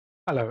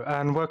Hello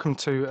and welcome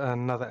to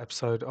another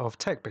episode of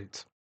Tech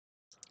Beats.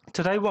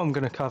 Today what I'm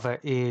going to cover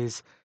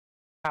is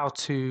how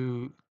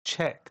to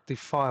check the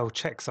file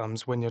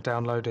checksums when you're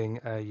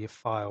downloading a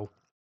file.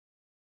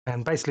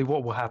 And basically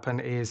what will happen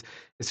is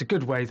it's a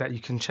good way that you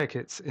can check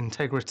its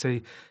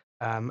integrity,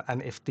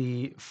 and if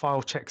the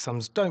file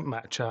checksums don't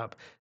match up,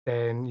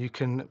 then you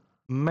can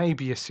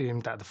maybe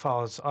assume that the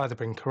file's either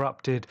been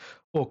corrupted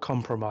or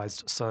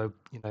compromised, so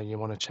you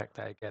want to check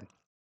that again.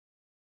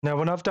 Now,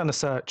 when I've done a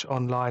search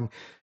online,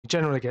 you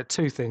generally get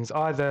two things.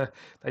 Either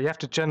that you have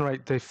to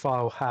generate the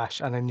file hash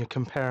and then you're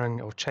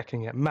comparing or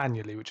checking it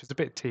manually, which is a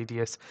bit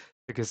tedious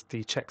because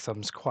the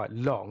checksum's quite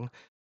long,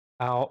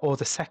 or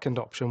the second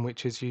option,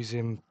 which is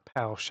using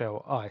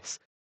PowerShell ICE.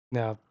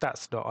 Now,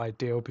 that's not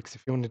ideal because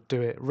if you want to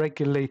do it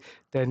regularly,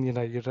 then you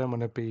don't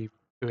want to be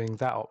doing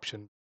that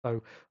option.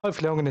 So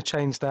hopefully I'm going to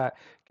change that,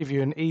 give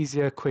you an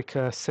easier,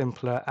 quicker,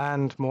 simpler,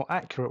 and more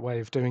accurate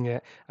way of doing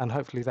it, and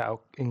hopefully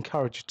that'll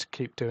encourage you to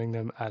keep doing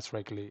them as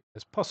regularly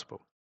as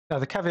possible. Now,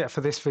 the caveat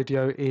for this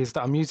video is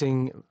that I'm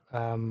using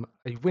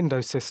a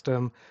Windows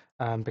system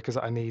because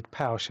I need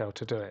PowerShell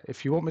to do it.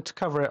 If you want me to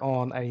cover it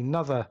on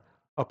another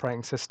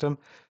operating system,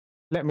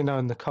 let me know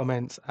in the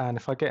comments, and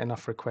if I get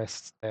enough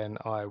requests, then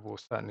I will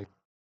certainly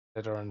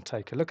consider and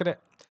take a look at it.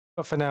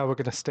 But for now, we're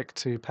going to stick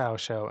to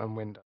PowerShell and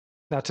Windows.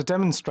 Now, to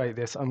demonstrate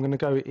this, I'm going to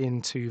go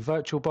into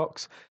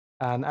VirtualBox,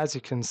 and as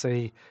you can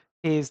see,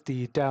 here's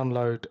the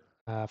download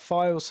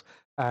files,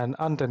 and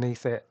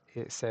underneath it,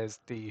 it says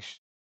the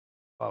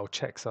file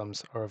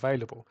checksums are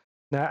available.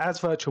 Now, as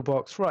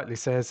VirtualBox rightly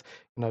says,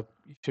 you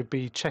should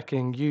be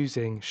checking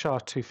using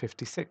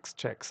SHA-256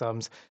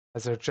 checksums,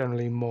 as they're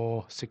generally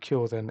more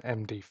secure than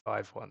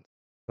MD5 ones.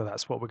 So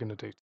that's what we're going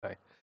to do today.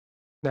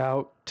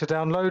 Now, to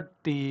download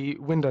the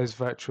Windows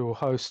virtual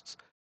hosts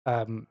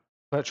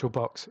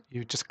VirtualBox,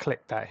 you just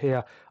click that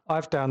here.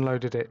 I've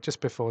downloaded it just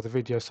before the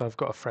video, so I've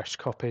got a fresh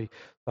copy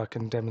so I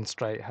can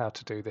demonstrate how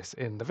to do this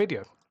in the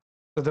video.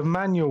 So the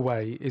manual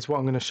way is what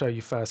I'm going to show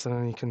you first, and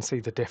then you can see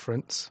the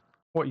difference.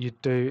 What you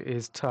do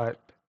is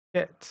type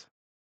get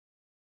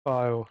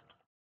file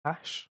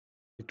hash.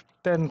 You'd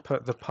then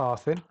put the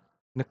path in.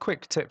 And a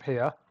quick tip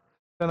here,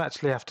 you don't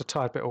actually have to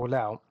type it all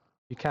out.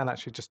 You can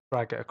actually just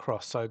drag it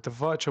across. So the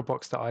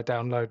VirtualBox that I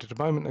downloaded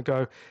a moment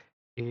ago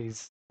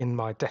is in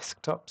my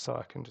desktop, so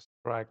I can just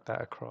drag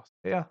that across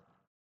here.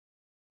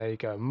 There you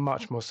go,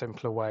 much more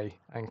simpler way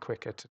and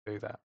quicker to do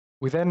that.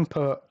 We then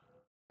put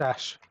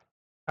dash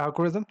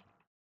algorithm.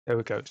 There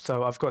we go.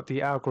 So I've got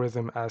the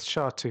algorithm as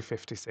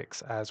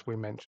SHA-256, as we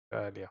mentioned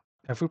earlier.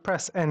 If we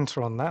press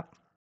enter on that,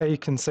 there you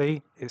can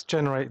see it's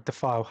generated the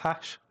file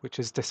hash, which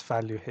is this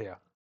value here.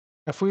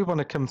 If we want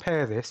to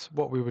compare this,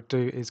 what we would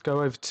do is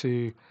go over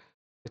to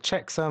the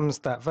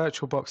checksums that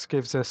VirtualBox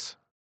gives us.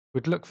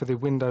 We'd look for the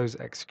Windows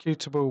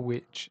executable,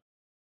 which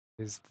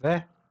is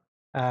there,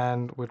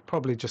 and we'd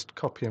probably just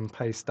copy and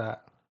paste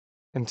that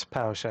into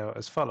PowerShell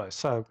as follows.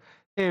 So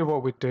here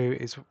what we'd do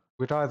is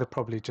we'd either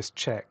probably just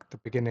check the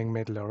beginning,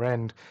 middle, or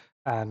end,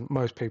 and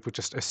most people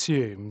just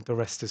assume the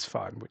rest is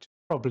fine, which is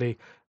probably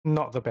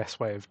not the best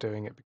way of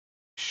doing it. You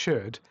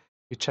should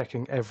be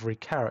checking every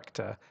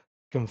character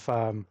to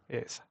confirm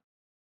it's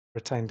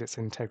retained its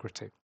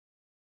integrity.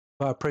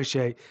 But I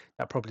appreciate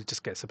that probably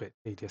just gets a bit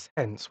tedious,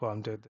 hence why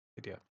I'm doing this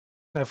video.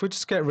 Now, if we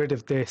just get rid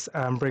of this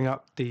and bring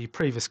up the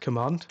previous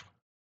command,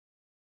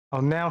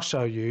 I'll now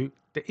show you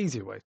the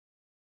easy way.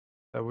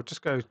 So we'll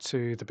just go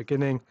to the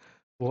beginning,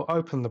 we'll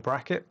open the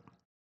bracket.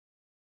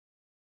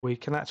 We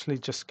can actually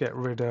just get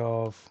rid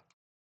of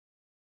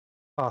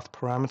path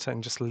parameter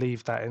and just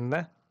leave that in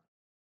there.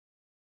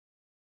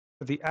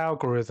 For the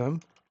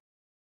algorithm,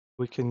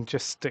 we can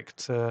just stick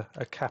to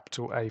a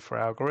capital A for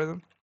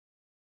algorithm.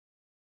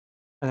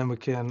 And then we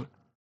can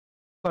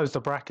close the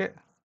bracket,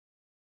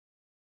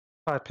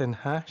 type in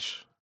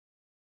hash,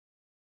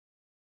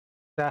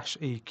 dash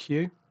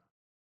EQ.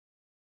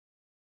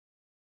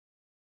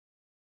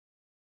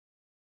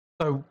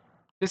 So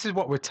this is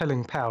what we're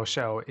telling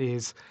PowerShell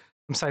is,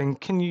 I'm saying,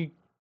 can you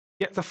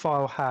get the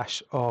file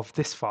hash of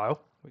this file,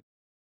 which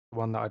is the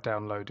one that I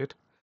downloaded,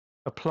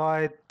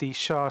 apply the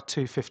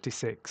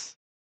SHA-256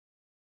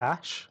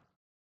 hash,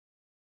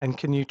 and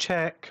can you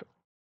check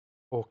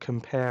or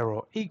compare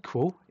or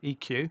equal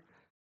EQ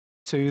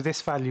to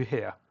this value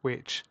here,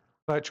 which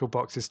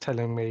VirtualBox is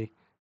telling me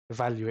the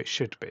value it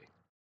should be.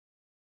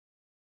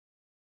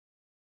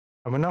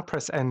 And when I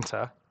press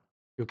enter,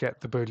 you'll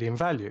get the Boolean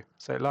value.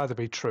 So it'll either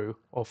be true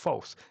or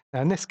false.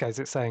 Now in this case,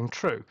 it's saying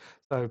true.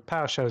 So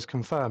PowerShell is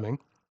confirming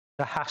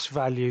the hash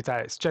value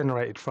that it's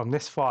generated from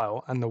this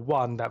file and the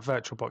one that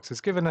VirtualBox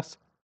has given us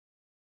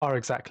are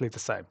exactly the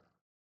same.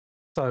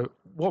 So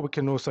what we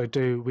can also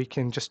do, we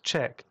can just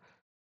check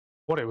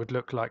what it would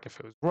look like if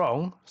it was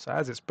wrong. So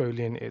as it's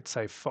Boolean, it'd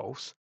say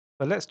false.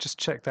 But let's just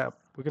check that.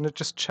 We're going to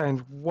just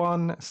change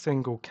one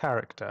single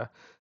character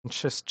and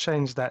just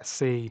change that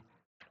C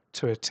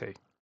to a T.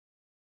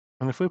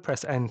 And if we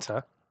press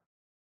enter,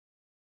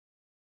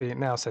 it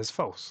now says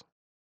false.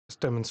 Let's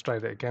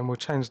demonstrate it again. We'll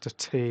change the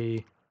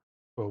T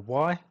to a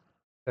Y. It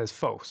says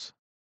false.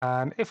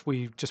 And if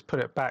we just put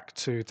it back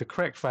to the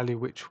correct value,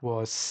 which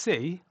was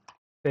C,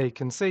 there you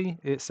can see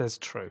it says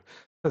true.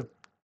 So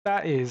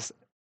that is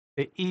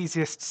the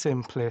easiest,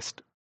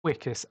 simplest,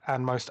 quickest,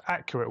 and most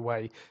accurate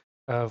way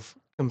of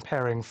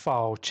comparing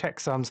file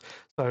checksums.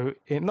 So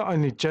it not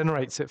only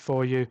generates it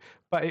for you,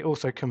 but it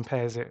also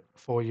compares it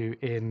for you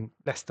in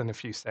less than a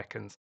few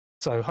seconds.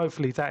 So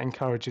hopefully that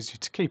encourages you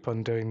to keep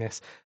on doing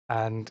this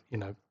and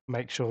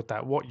make sure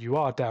that what you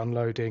are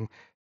downloading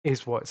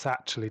is what's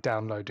actually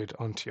downloaded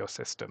onto your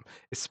system,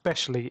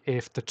 especially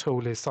if the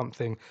tool is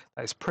something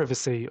that is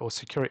privacy or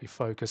security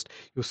focused.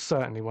 You'll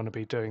certainly want to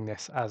be doing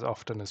this as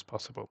often as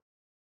possible.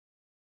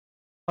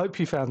 Hope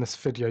you found this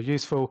video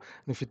useful,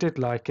 and if you did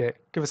like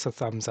it, give us a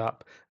thumbs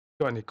up. If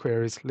you've got any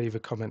queries, leave a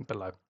comment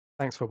below.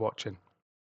 Thanks for watching.